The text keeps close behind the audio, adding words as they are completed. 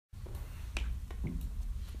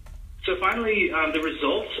So finally, the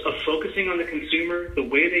results of focusing on the consumer, the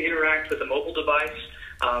way they interact with a mobile device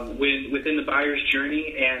within the buyer's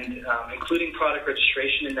journey, and including product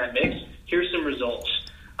registration in that mix. Here's some results.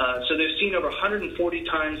 So they've seen over 140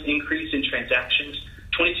 times increase in transactions,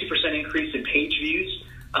 22% increase in page views,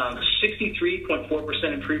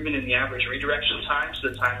 63.4% improvement in the average redirection time, so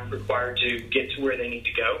the time required to get to where they need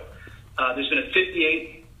to go. There's been a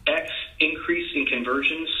 58x increase in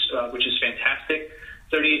conversions, which is fantastic.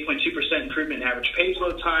 38.2% improvement in average page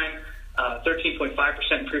load time,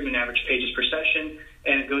 13.5% improvement in average pages per session,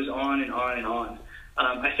 and it goes on and on and on.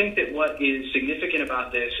 I think that what is significant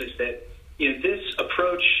about this is that this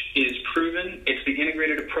approach is proven. It's the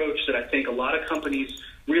integrated approach that I think a lot of companies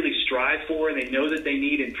really strive for, and they know that they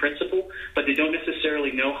need in principle, but they don't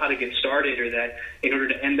necessarily know how to get started, or that in order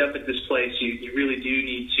to end up at this place, you really do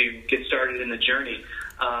need to get started in the journey.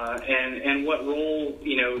 And what role,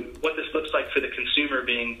 what this looks like for the consumer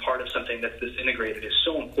being part of something that's this integrated is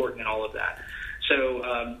so important in all of that.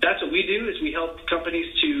 So that's what we do, is we help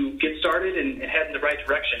companies to get started and head in the right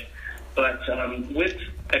direction. But with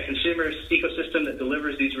a consumer's ecosystem that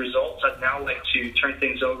delivers these results, I'd now like to turn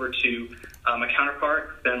things over to my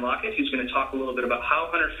counterpart, Ben Lockett, who's going to talk a little bit about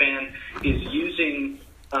how HunterFan is using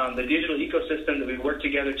the digital ecosystem that we work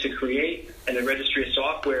together to create, and the registry of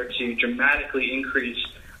software to dramatically increase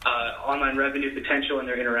online revenue potential and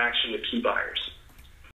their interaction with key buyers.